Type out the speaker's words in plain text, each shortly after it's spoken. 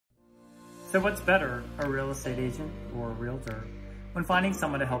So what's better, a real estate agent or a realtor? When finding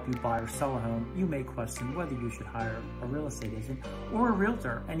someone to help you buy or sell a home, you may question whether you should hire a real estate agent or a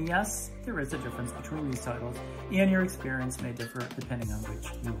realtor. And yes, there is a difference between these titles, and your experience may differ depending on which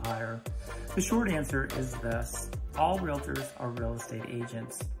you hire. The short answer is this: all realtors are real estate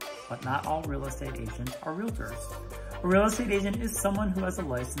agents, but not all real estate agents are realtors. A real estate agent is someone who has a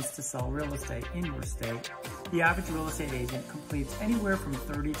license to sell real estate in your state. The average real estate agent completes anywhere from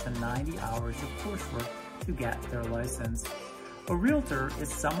 30 to 90 hours of coursework to get their license. A realtor is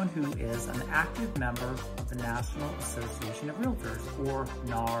someone who is an active member of the National Association of Realtors, or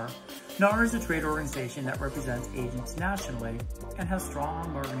NAR. NAR is a trade organization that represents agents nationally and has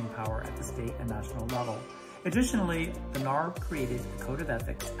strong bargaining power at the state and national level. Additionally, the NAR created a code of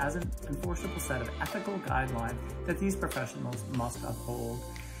ethics as an enforceable set of ethical guidelines that these professionals must uphold.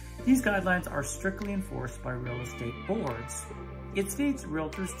 These guidelines are strictly enforced by real estate boards. It states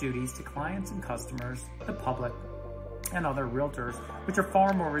realtors' duties to clients and customers, the public, and other realtors, which are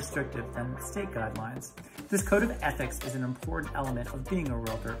far more restrictive than state guidelines. This code of ethics is an important element of being a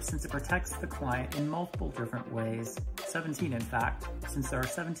realtor since it protects the client in multiple different ways. 17 in fact, since there are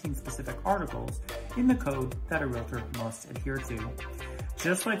 17 specific articles in the code that a realtor must adhere to.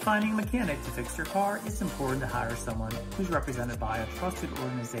 Just like finding a mechanic to fix your car, it's important to hire someone who's represented by a trusted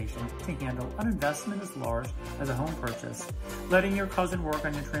organization to handle an investment as large as a home purchase. Letting your cousin work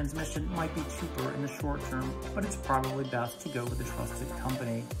on your transmission might be cheaper in the short term, but it's probably best to go with a trusted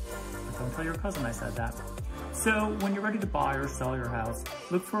company. But don't tell your cousin I said that. So when you're ready to buy or sell your house,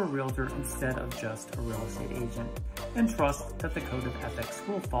 look for a realtor instead of just a real estate agent, and trust that the code of ethics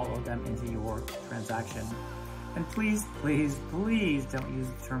will follow them into your transaction. And please, please, please don't use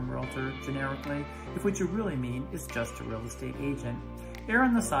the term realtor generically if what you really mean is just a real estate agent. Err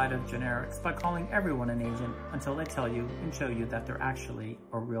on the side of generics by calling everyone an agent until they tell you and show you that they're actually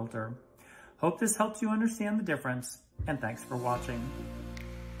a realtor. Hope this helps you understand the difference, and thanks for watching.